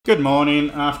Good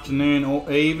morning, afternoon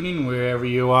or evening, wherever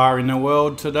you are in the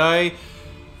world today.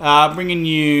 Bringing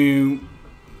you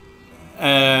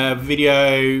a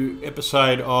video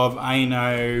episode of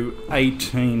Anno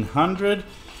 1800.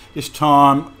 This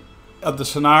time of the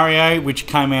scenario, which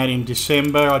came out in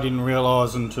December. I didn't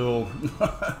realise until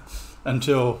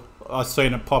I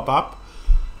seen it pop up.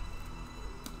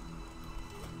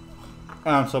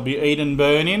 So I'll be eating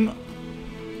burning.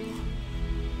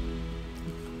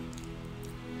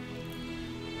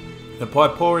 The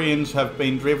Piporians have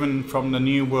been driven from the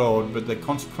New World, but the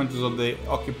consequences of their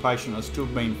occupation are still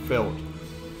being felt.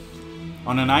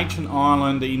 On an ancient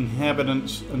island, the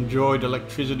inhabitants enjoyed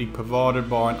electricity provided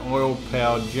by an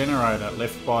oil-powered generator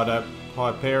left by the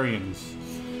Piporians.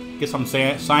 Guess I'm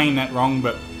saying that wrong,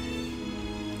 but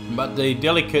the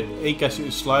delicate ecosystem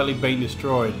is slowly being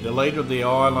destroyed. The leader of the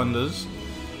islanders,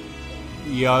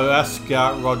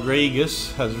 Oscar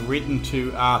Rodriguez, has written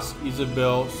to ask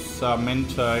Isabel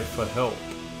Sarmento for help.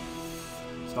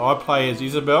 So I play as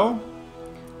Isabel.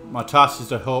 My task is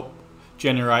to help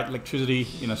generate electricity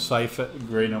in a safer,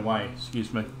 greener way.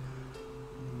 Excuse me.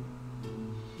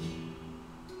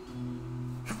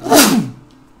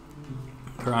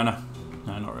 Corona.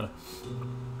 No, not really.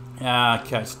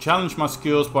 Okay, so challenge my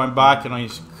skills by embarking on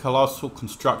this colossal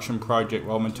construction project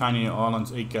while maintaining the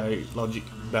island's ecologic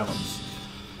balance.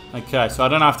 Okay, so I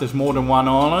don't know if there's more than one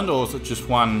island or is it just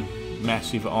one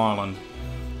massive island.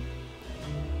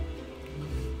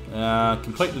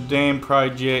 Complete the dam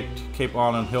project, keep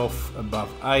island health above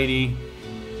 80.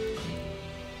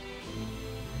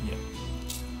 Yeah.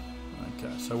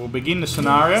 Okay, so we'll begin the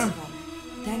scenario.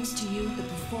 Thanks to you, the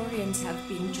Piporians have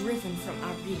been driven from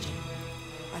our region,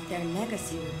 but their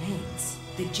legacy remains.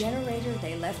 The generator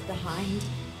they left behind,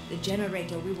 the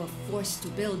generator we were forced to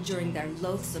build during their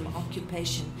loathsome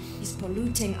occupation, is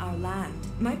polluting our land.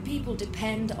 My people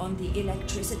depend on the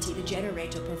electricity the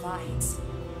generator provides,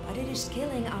 but it is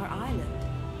killing our island.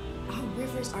 Our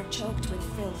rivers are choked with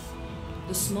filth.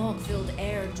 The smog-filled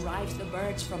air drives the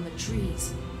birds from the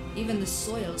trees. Even the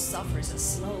soil suffers a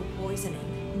slow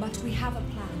poisoning. But we have a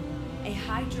plan, a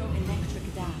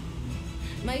hydroelectric dam.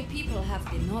 My people have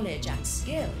the knowledge and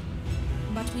skill,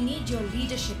 but we need your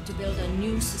leadership to build a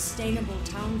new sustainable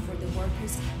town for the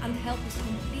workers and help us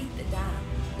complete the dam.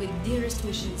 With dearest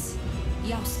wishes,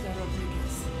 Oscar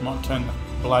Rodriguez. Might turn the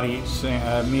bloody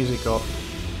music off.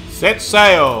 Set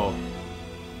sail!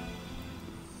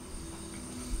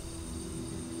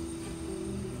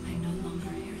 I no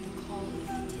longer hear the call of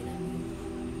the tinamou.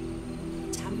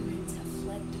 The tamarins have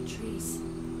fled the trees.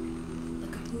 The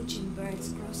capuchin birds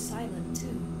grow silent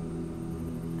too.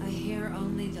 I hear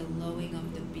only the lowing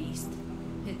of the beast,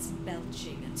 its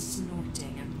belching and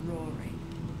snorting and roaring.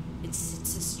 It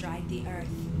sits astride the earth,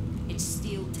 its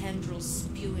steel tendrils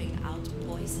spewing out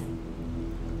poison.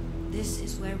 This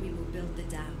is where we will build the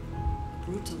dam. A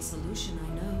brutal solution, I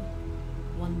know.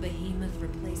 One behemoth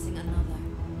replacing another.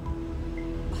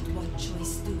 But what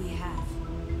choice do we have?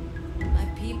 My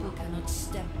people cannot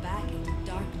step back into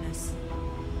darkness,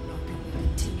 nor can we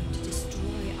continue to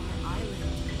destroy our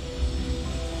island.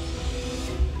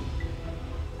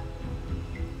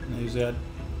 Who's that?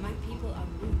 My people are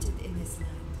rooted in this land.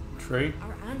 Tree?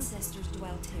 Our ancestors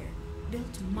dwelt here,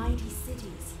 built mighty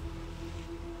cities.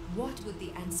 What would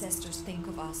the ancestors think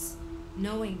of us,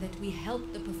 knowing that we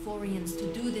helped the Piporians to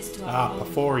do this to our home?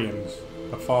 Piporians.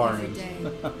 Every day,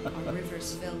 our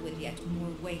rivers fill with yet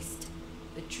more waste.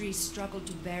 The trees struggle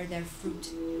to bear their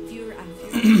fruit. Fewer and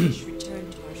fewer fish return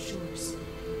to our shores.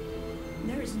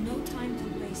 There is no time to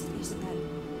waste, Isabel.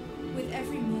 With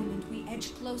every moment, we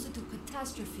edge closer to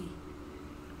catastrophe.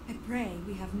 I pray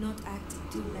we have not acted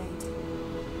too late.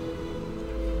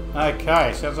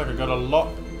 Okay, sounds like I've got a lot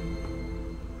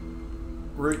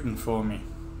rooting for me.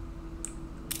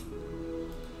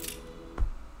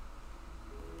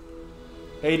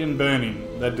 Eden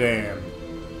burning, the dam.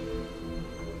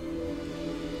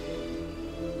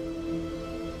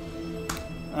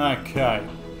 Okay.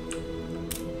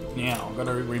 Now, I've got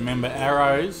to remember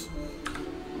arrows.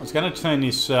 I was going to turn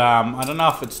this, I don't know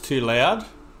if it's too loud.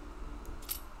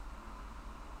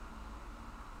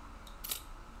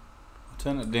 I'll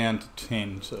turn it down to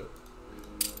 10, so.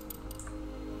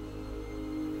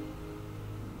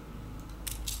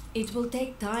 It will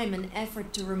take time and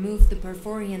effort to remove the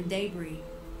Piporian debris,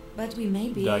 but we may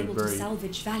be able to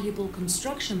salvage valuable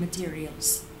construction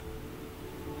materials.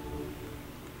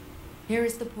 Here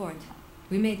is the port.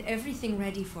 We made everything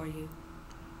ready for you.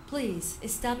 Please,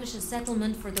 establish a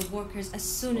settlement for the workers as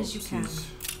soon as you can.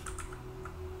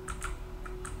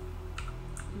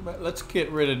 But let's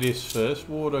get rid of this first.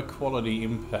 Water quality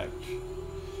impact.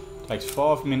 Takes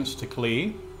 5 minutes to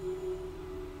clear.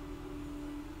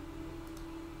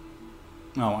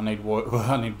 No, I need work.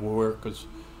 I need workers.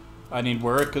 I need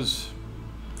workers.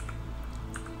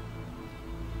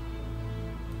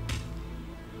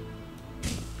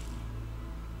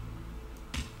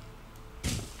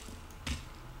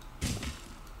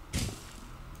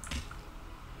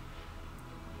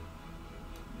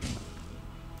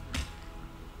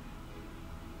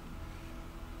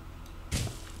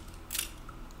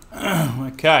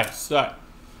 Okay, so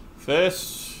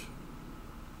first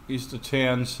is the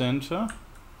town centre.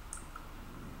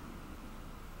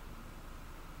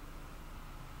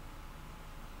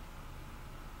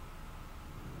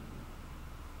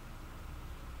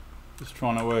 Just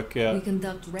trying to work out. We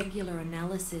conduct regular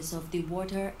analysis of the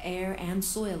water, air, and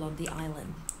soil on the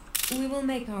island. We will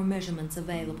make our measurements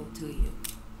available to you.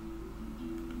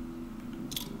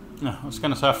 No, I was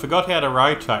going to say I forgot how to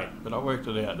rotate, but I worked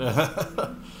it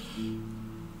out.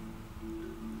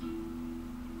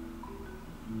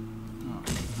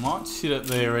 Might sit it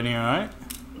there anyway.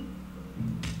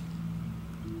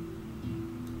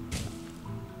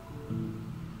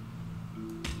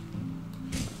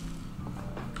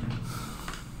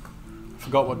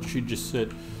 Forgot what she just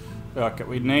said. Okay,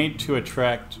 we need to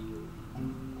attract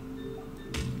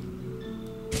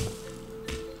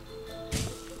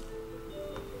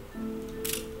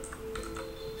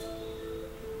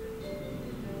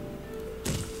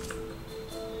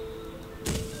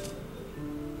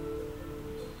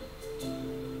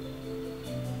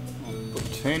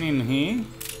put 10 in here.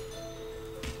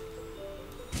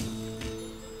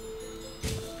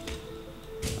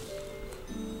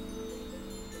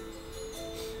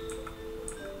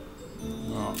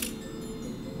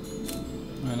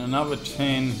 Another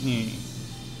 10 here.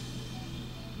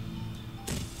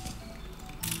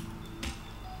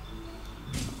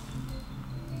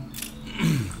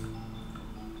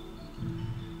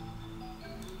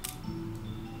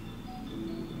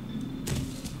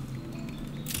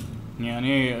 Yeah, and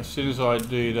here, as soon as I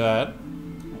do that,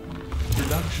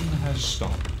 production has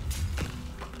stopped.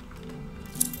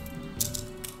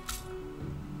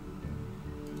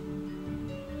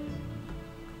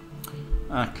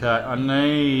 okay, I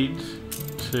need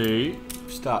to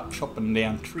start chopping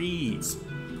down trees.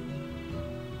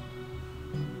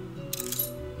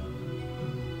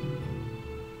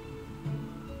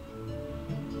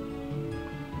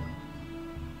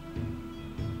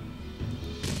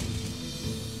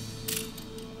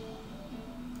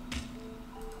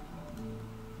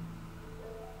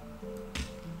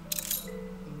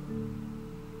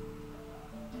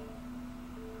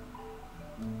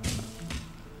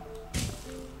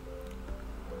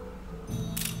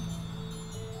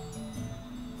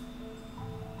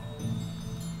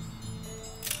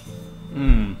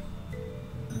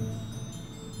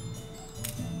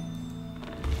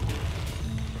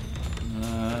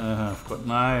 I've got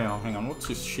no. Hang on, what's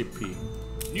this ship here?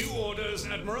 New orders,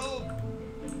 Admiral.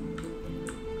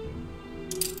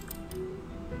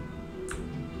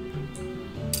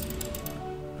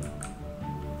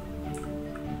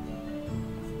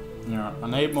 Alright, I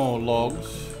need more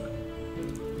logs.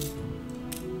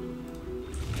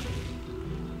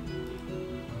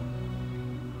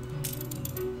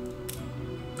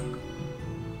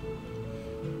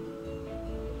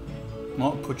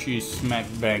 Might put you smack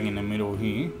bang in the middle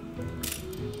here.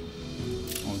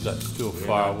 Or is that still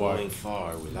far away? Going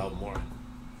far without more.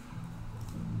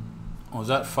 Or is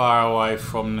that far away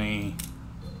from the...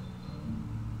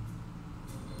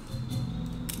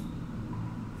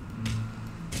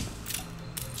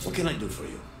 What can I do for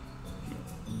you?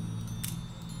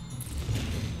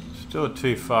 Still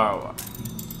too far away.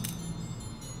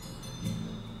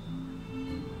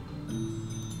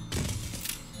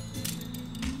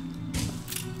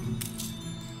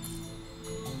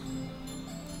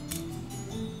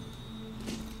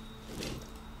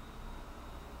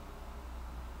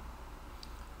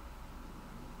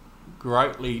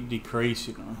 Greatly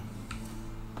decreasing.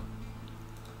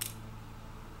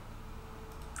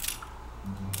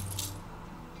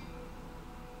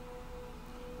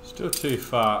 Still too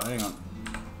far. Hang on.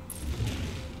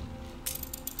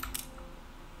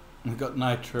 We've got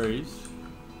no trees.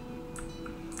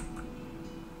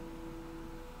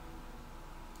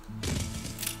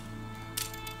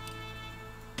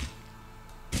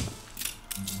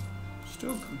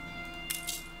 Still.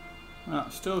 Oh,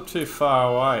 still too far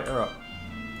away. All right.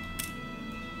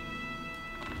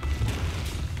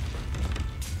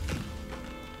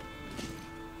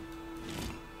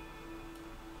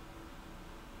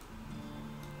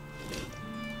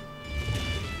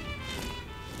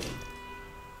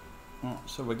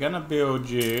 So we're going to build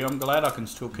you. I'm glad I can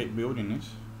still keep building this.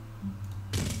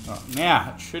 Right,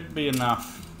 now, it should be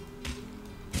enough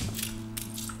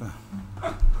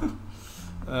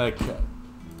Okay.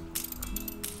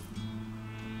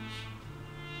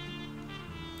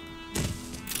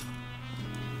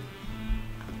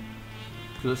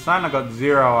 Because it's saying I got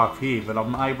 0 up here, but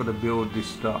I'm able to build this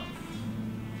stuff.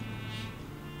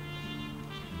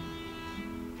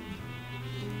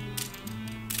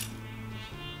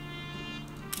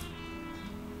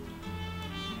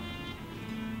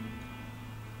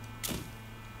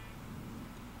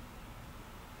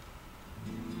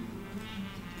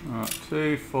 Alright,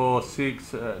 2, 4, 6,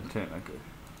 10, okay.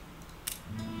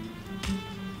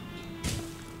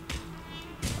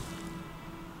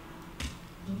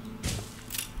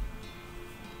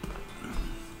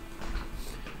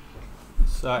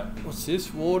 So, what's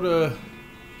this? Water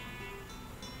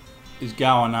is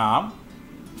going up,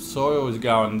 soil is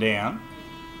going down,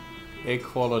 air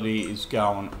quality is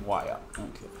going way up.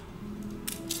 Okay.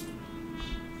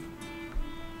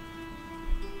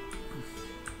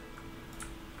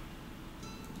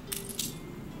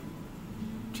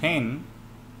 $10.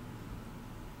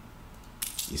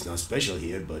 It's not special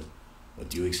here, but what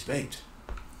do you expect?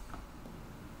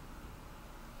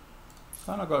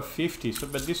 So I got 50, so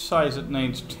but this says it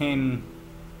needs 10.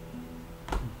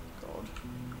 God.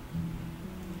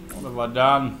 What have I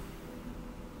done?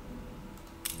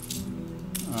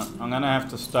 I'm gonna have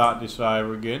to start this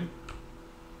over again.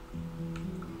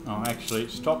 Oh, actually,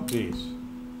 stop this.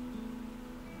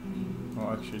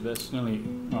 Oh, actually, that's nearly...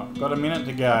 Right, got a minute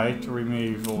to go to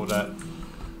remove all that.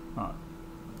 Right,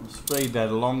 I'll speed that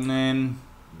along then.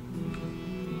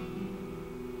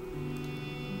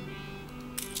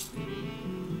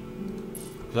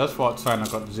 That's why it's saying I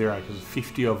got 0, because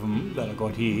 50 of them that I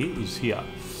got here is here.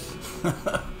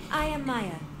 I am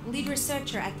Maya, lead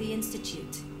researcher at the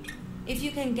Institute. If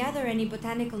you can gather any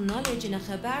botanical knowledge in a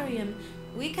herbarium,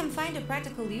 we can find a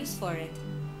practical use for it.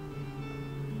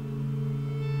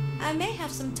 I may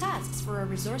have some tasks for a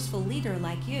resourceful leader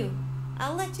like you.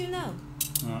 I'll let you know.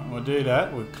 Right, we'll do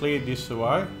that. We'll clear this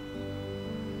away.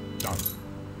 Done.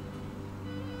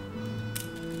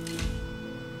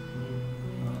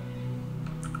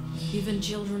 Even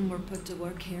children were put to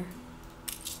work here.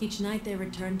 Each night they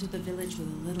returned to the village with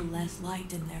a little less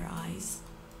light in their eyes.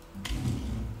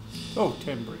 Oh,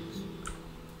 10 bricks.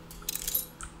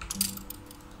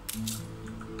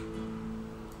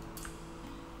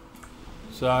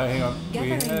 So, hang on.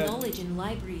 Gathering knowledge in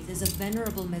libraries is a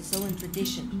venerable Mesoan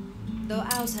tradition, though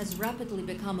ours has rapidly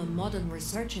become a modern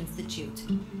research institute.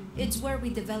 It's where we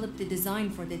developed the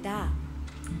design for the Da.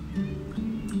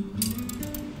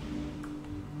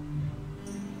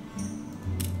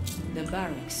 The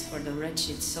barracks for the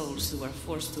wretched souls who were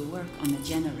forced to work on the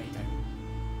generator.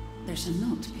 There's a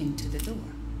note pinned to the door.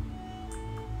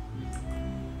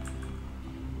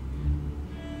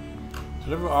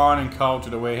 Deliver iron and coal to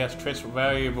the warehouse, transfer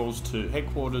variables to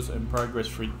headquarters, and progress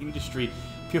through industry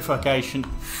purification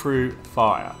through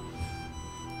fire.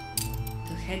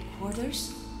 To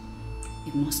headquarters?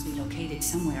 It must be located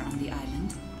somewhere on the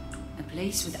island. A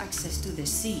place with access to the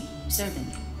sea,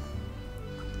 certainly.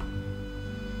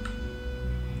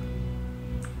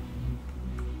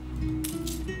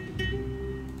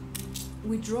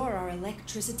 We draw our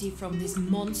electricity from this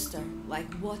monster,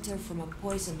 like water from a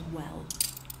poisoned well.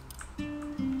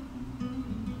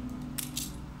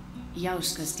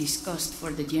 Yauska's disgust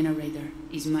for the generator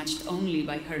is matched only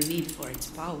by her need for its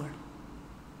power.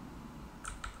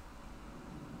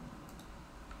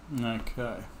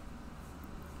 Okay.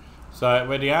 So,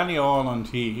 we're the only island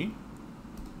here.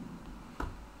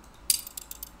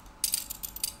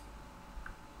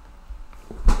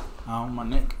 Oh, my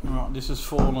neck. Right, this has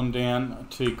fallen down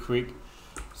too quick.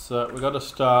 So, we've got to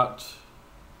start...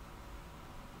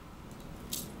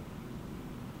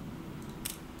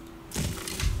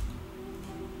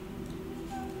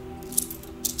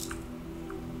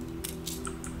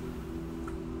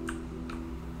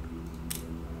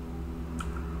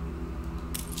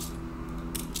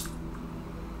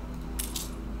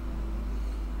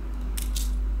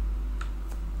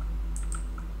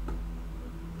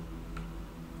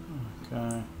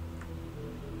 Okay.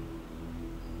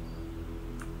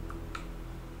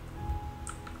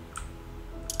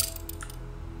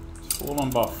 It's fallen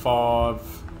by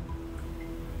 5.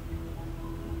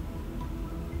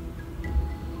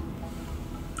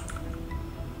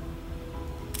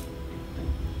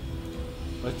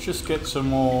 Let's just get some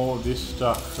more of this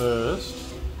stuff first.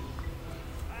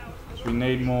 So we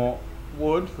need more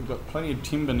wood. We've got plenty of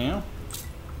timber now.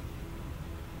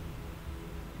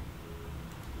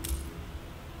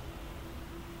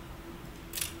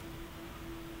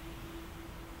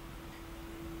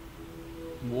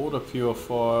 Water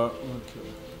purifier, okay.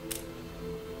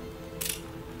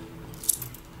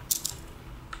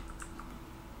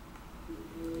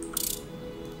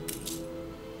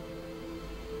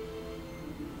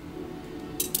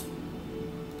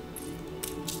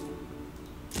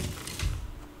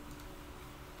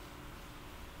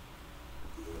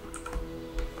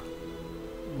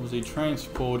 Was he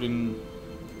transporting?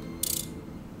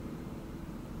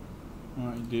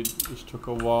 Oh, he did. Just took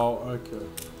a while. Okay.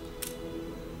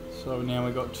 So now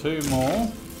we got 2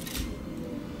 more.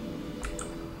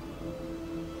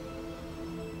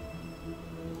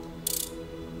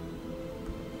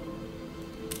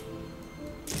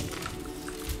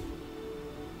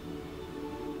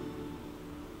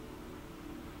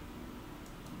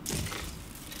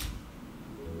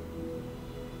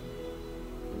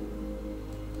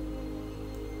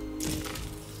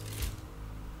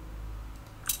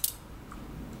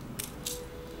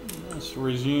 Let's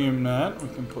resume that. We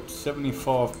can put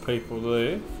 75 people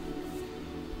there.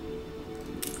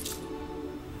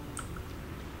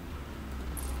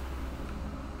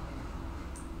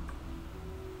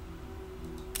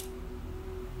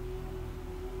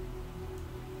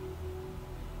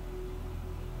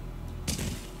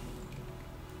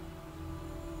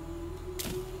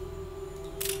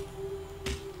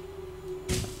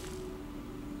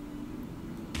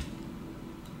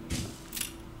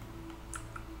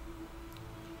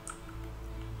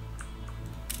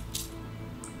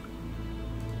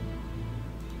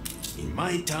 In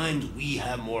my times, we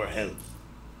have more help.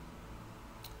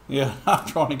 Yeah, I'm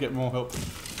trying to get more help.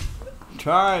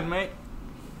 Trying, mate.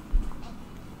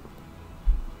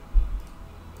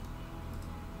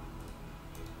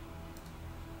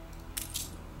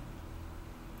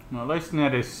 Well, at least now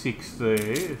there's 6 there.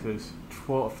 There's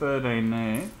 12, 13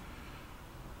 there.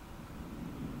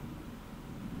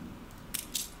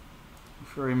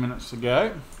 3 minutes to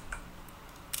go.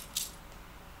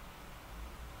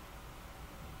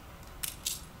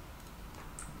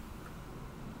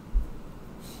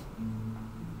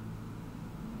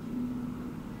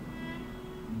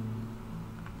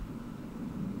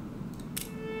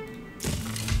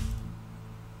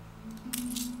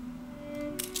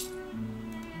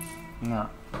 No.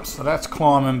 So that's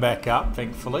climbing back up,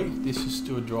 thankfully. This is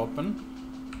still dropping.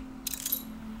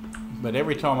 But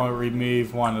every time I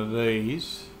remove one of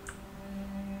these...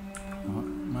 Oh,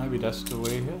 maybe that's the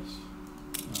warehouse.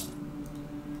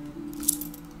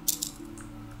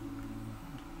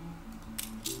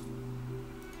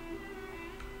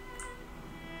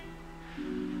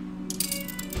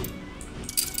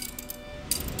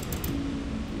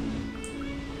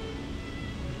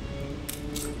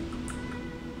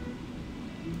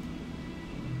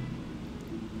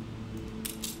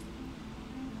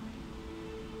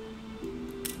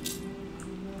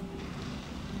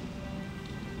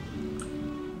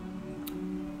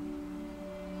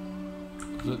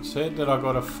 It said that I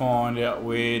got to find out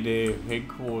where their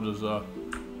headquarters are.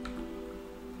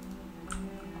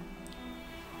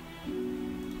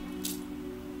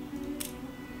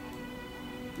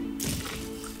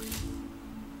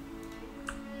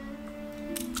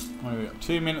 We've got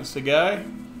 2 minutes to go.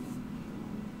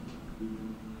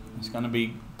 It's going to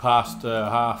be past the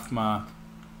half mark.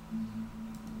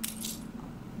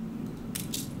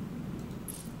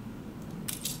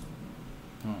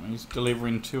 Oh, he's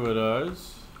delivering 2 of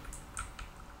those.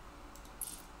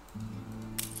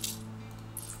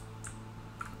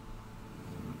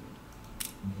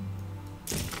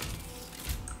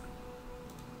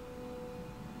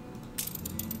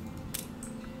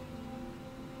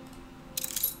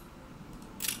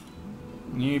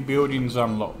 New buildings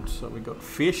unlocked. So we got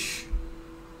fish.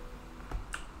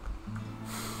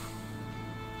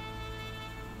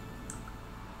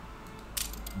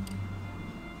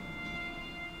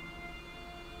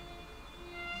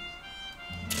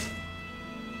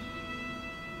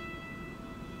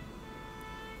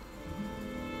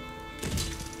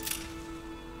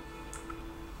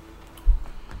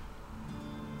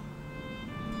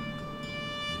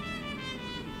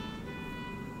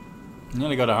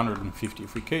 Nearly got 150.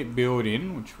 If we keep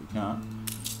building, which we can't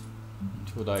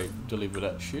until they deliver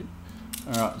that shit.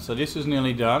 Alright, so this is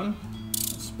nearly done.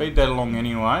 Let's speed that along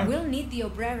anyway. We'll need the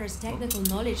Obrera's technical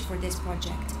knowledge for this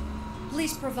project.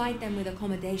 Please provide them with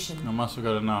accommodation. I must have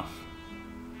got enough.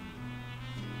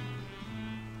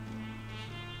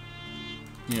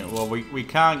 Yeah, well we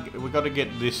can't, we got to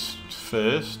get this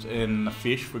first, and the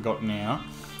fish we got now.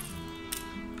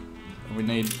 We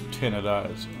need 10 of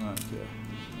those. Okay.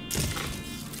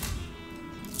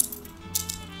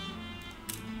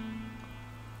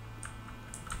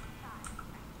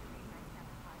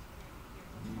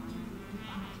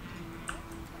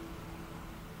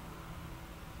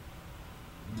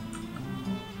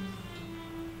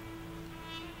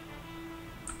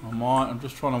 I'm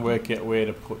just trying to work out where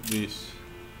to put this.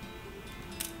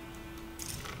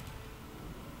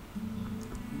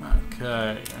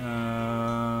 Okay.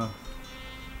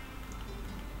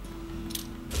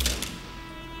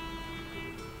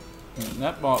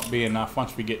 That might be enough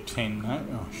once we get 10, no?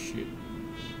 Oh shit.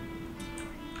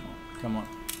 Come on.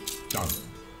 Done.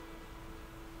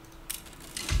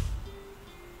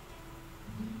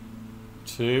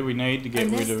 Two, we need to get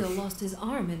rid Ernesto of... lost his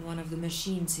arm in one of the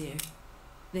machines here.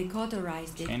 They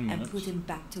cauterized it 10 and minutes. put him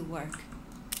back to work.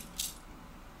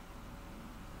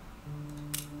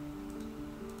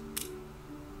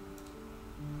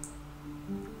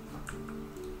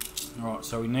 Alright,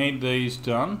 so we need these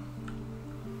done.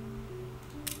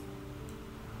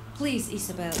 Please,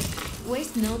 Isabel,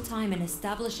 waste no time in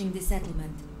establishing the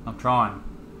settlement. I'm trying.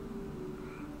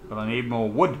 But I need more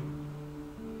wood.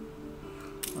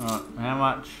 Alright, how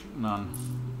much? None.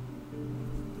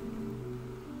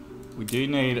 We do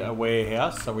need a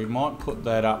warehouse, so we might put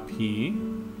that up here.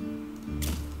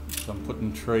 So I'm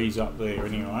putting trees up there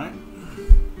anyway.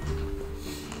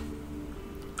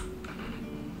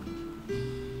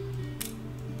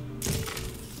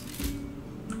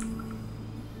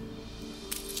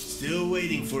 Still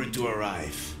waiting for it to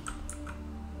arrive.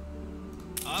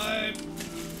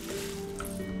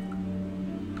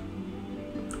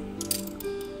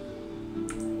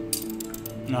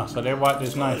 No, so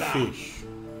there's no fish.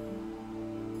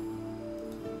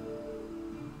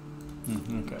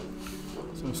 Okay.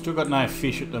 So we've still got no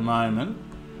fish at the moment.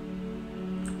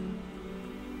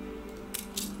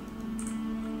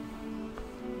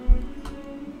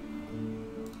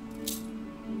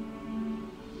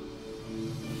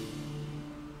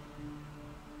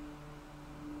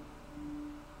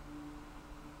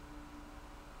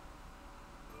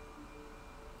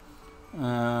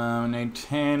 We need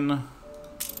 10.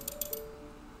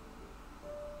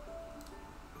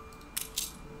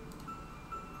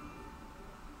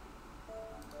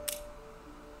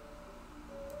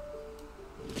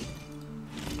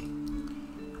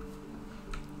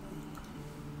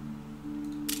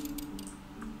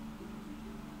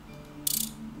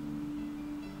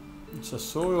 So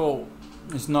soil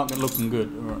is not looking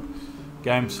good. Alright.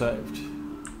 Game saved.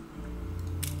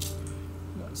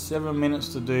 Got 7 minutes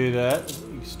to do that.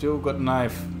 You've still got no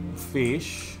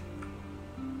fish.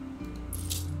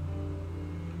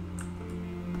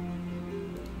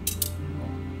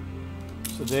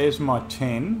 So there's my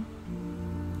 10.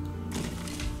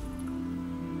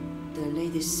 The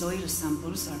latest soil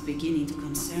samples are beginning to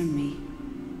concern me.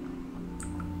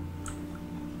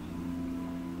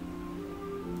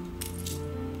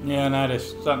 Yeah, I know they're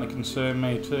starting to concern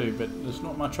me too, but there's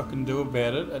not much I can do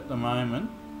about it at the moment.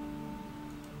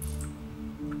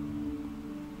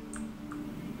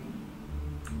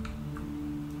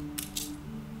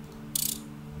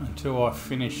 Until I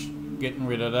finish getting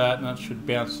rid of that, and that should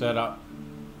bounce that up.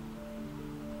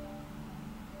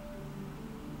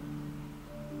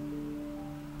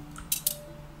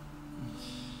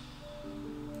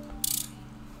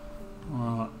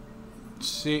 Alright,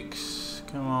 6,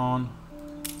 come on.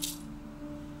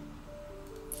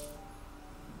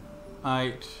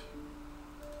 8,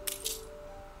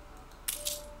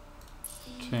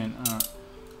 10, alright.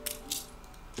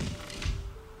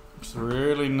 So we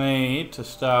really need to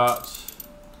start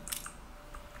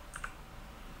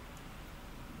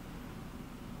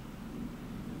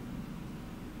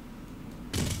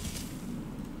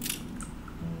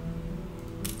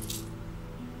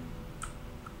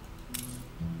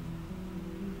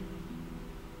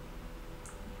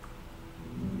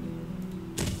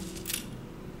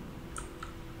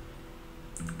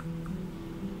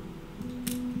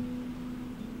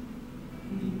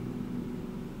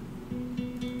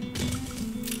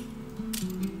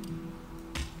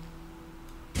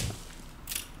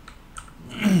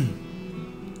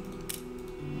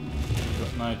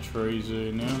no trees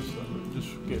there now, so we'll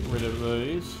just get rid of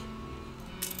these.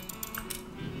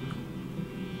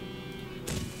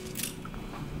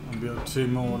 I'll build 2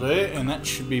 more there, and that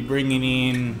should be bringing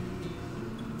in.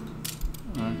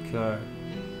 Okay.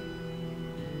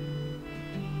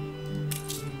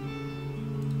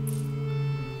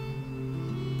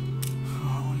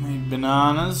 Oh, we need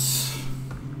bananas.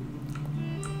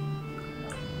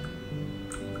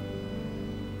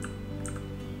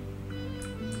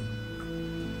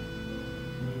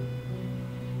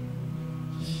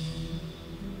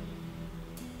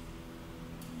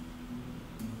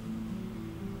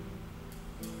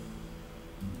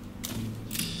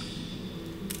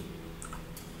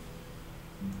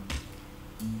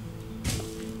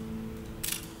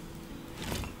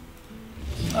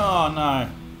 Oh no.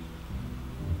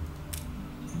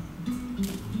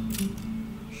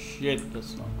 Shit,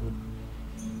 that's not good.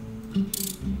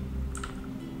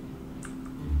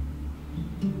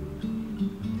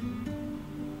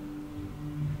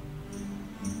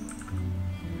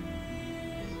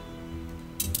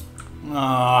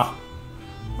 Ah,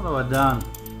 what have I done?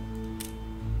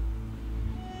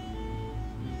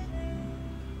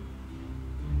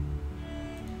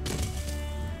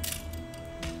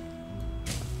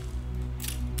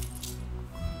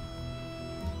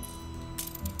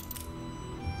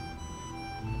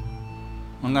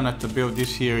 I'm gonna have to build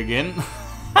this here again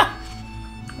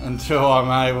until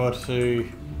I'm able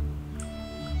to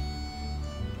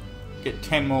get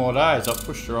 10 more days. I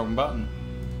pushed the wrong button.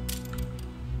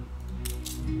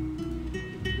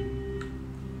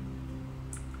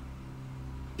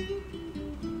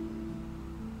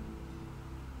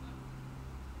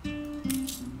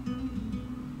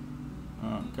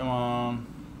 Oh, come on.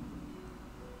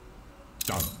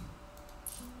 Done.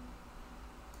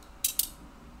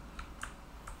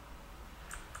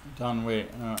 Done with.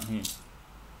 Here.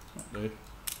 Not there.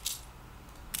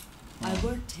 I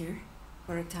worked here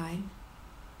for a time.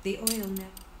 The oil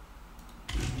net.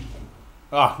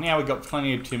 Oh, now we got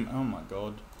plenty of tim. Oh my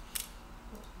god.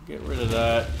 Get rid of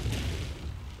that.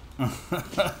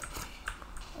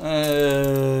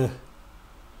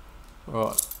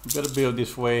 Right, we've got to build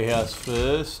this warehouse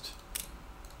first.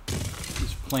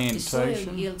 This The soil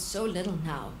plantation. yields so little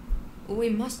now. We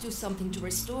must do something to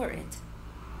restore it.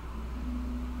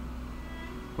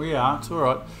 We are, it's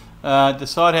alright.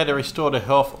 Decide how to restore the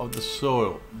health of the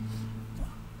soil.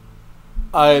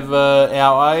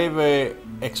 Our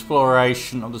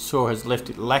exploration of the soil has left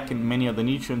it lacking many of the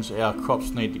nutrients our crops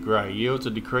need to grow. Yields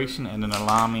are decreasing at an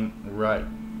alarming rate.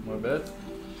 My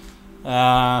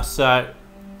bad. So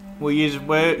we'll use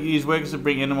workers to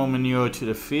bring animal manure to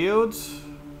the fields.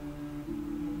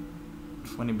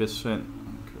 20%.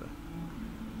 Okay.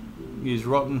 Use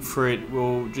rotten fruit.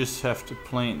 We'll just have to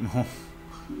plant more.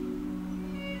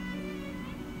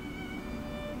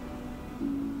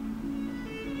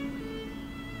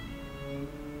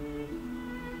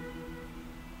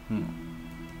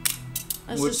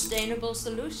 A sustainable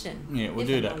solution. Yeah, we'll if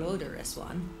do a that. malodorous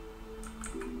one.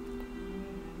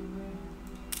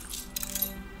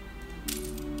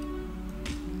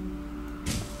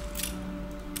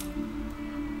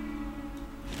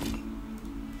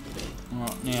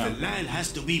 Right, now. The land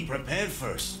has to be prepared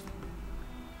first.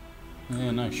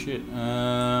 Yeah, no shit.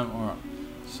 Alright.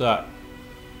 So.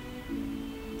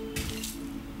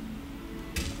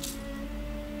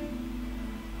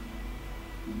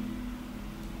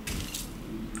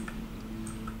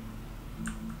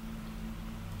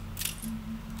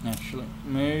 Actually,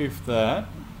 move that.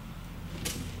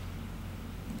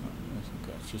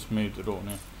 Okay, it's just moved it all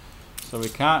now. So we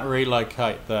can't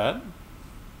relocate that.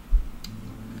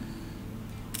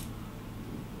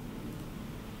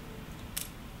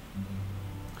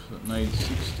 So it needs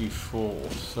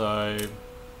 64, so...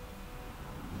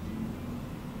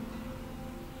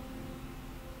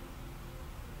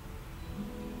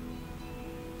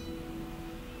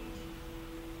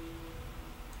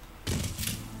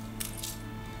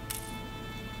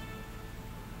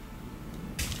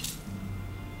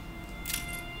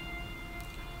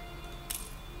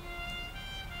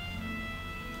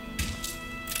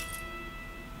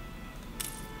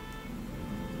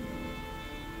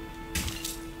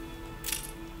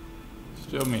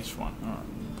 Still missed one. Alright.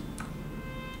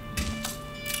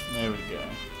 There we go.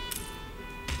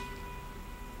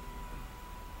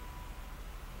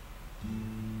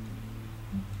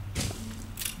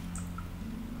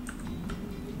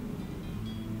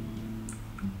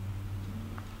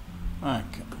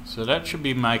 Okay, so that should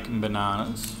be making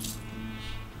bananas.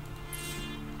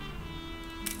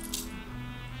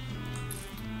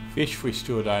 Fish we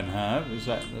still don't have. Is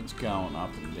that's going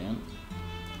up and down?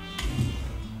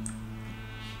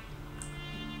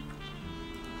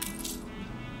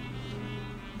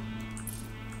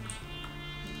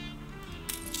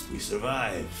 We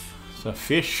survive. So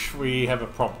fish, we have a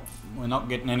problem. We're not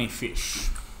getting any fish.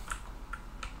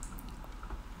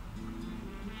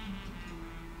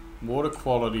 Water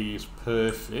quality is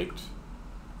perfect.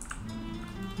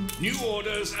 New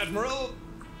orders, Admiral.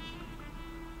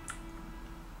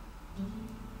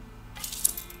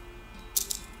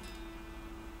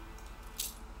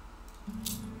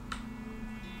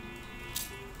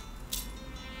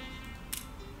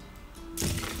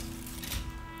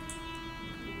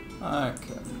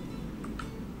 Okay.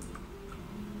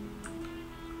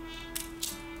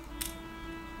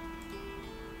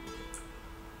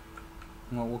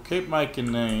 Well, we'll keep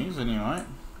making these anyway.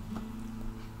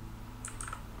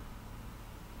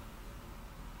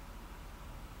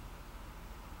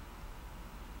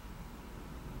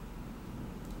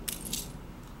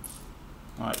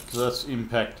 Right, because that's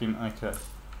impacting. Okay.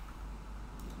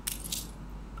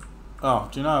 Oh,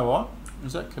 do you know what?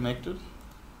 Is that connected?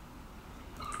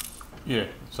 Yeah,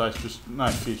 so it's just no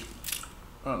fish.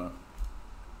 I don't know.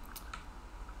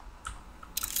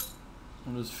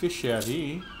 Well, there's fish out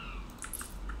here.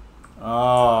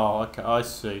 Oh, okay, I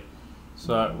see.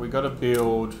 So we got to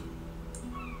build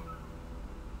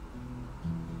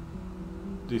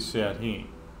this out here.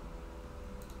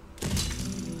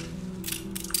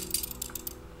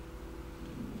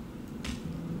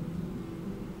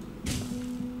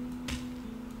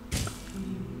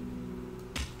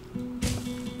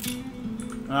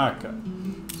 Okay,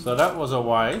 so that was a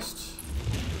waste.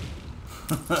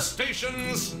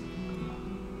 Stations!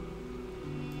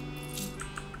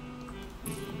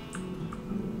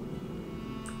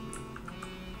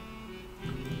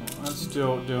 I'm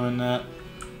still doing that.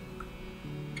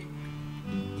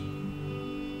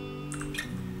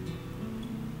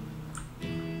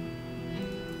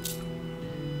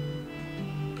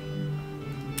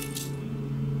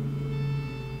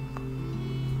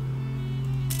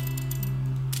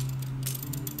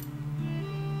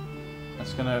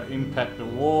 That's going to impact the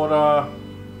water.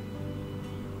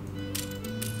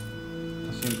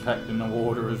 That's impacting the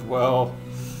water as well.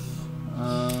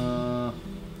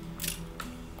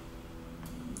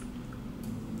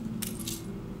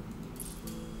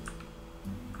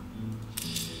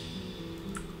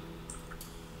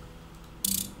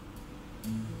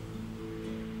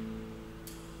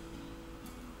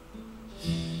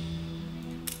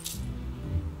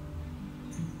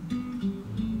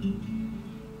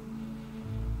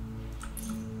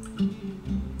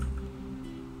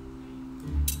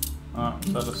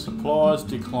 So the supply's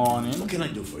declining. What can I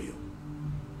do for you?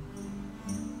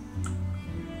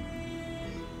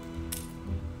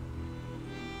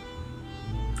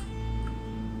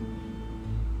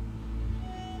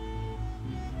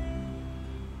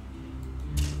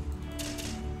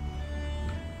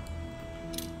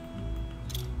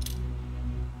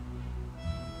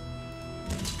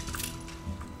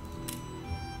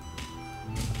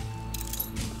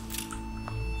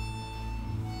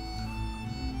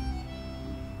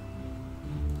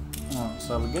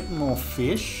 So we're getting more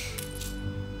fish.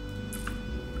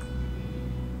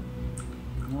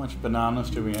 How much bananas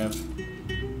do we have?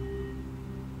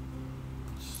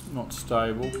 It's not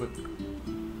stable, but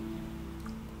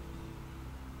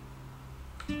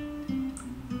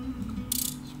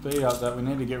speed up that. We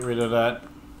need to get rid of that.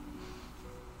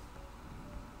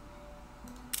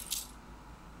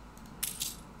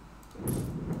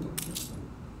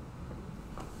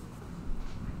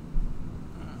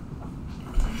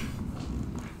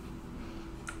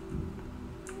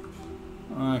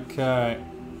 Okay.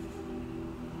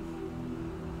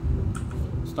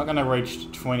 It's not going to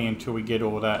reach 20 until we get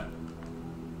all that.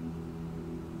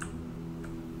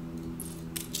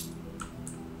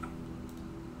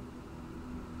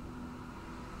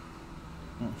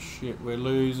 Oh shit, we're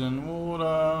losing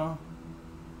water.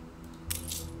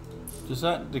 Does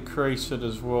that decrease it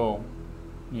as well?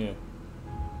 Yeah.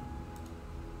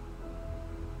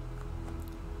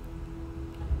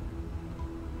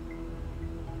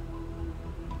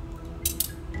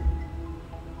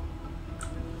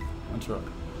 That's right.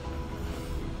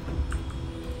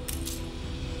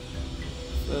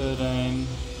 13.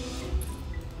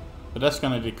 But that's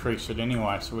going to decrease it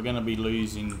anyway, so we're going to be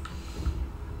losing.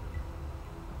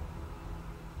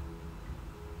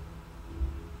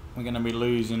 We're going to be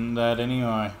losing that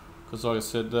anyway, because like I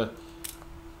said, where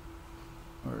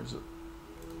is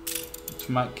it?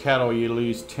 To make cattle, you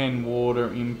lose 10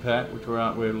 water impact, which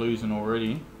we're losing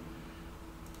already.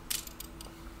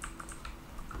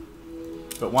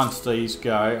 But once these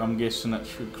go, I'm guessing that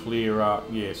should clear up.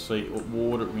 Yeah, see,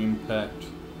 water impact.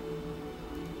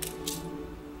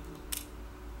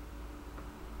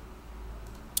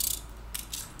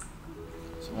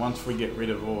 So once we get rid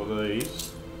of all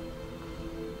these,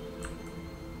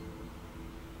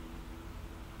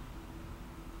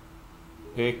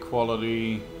 air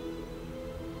quality,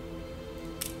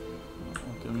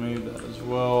 I can move that as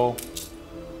well.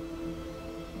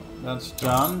 That's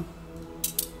done.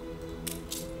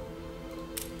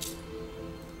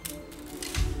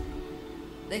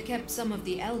 They kept some of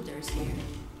the elders here,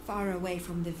 far away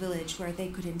from the village where they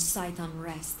could incite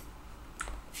unrest.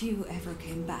 Few ever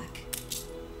came back.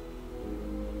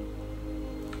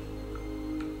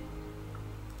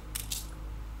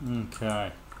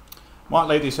 Okay. Might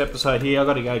leave this episode here. I've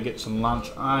got to go get some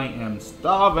lunch. I am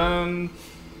starving.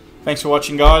 Thanks for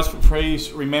watching, guys.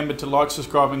 Please remember to like,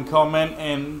 subscribe and comment,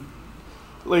 and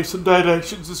leave some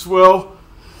donations as well.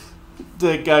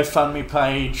 The GoFundMe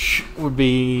page would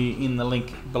be in the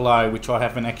link below, which I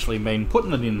haven't actually been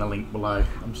putting it in the link below.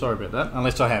 I'm sorry about that,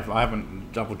 unless I have. I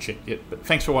haven't double checked yet. But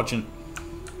thanks for watching.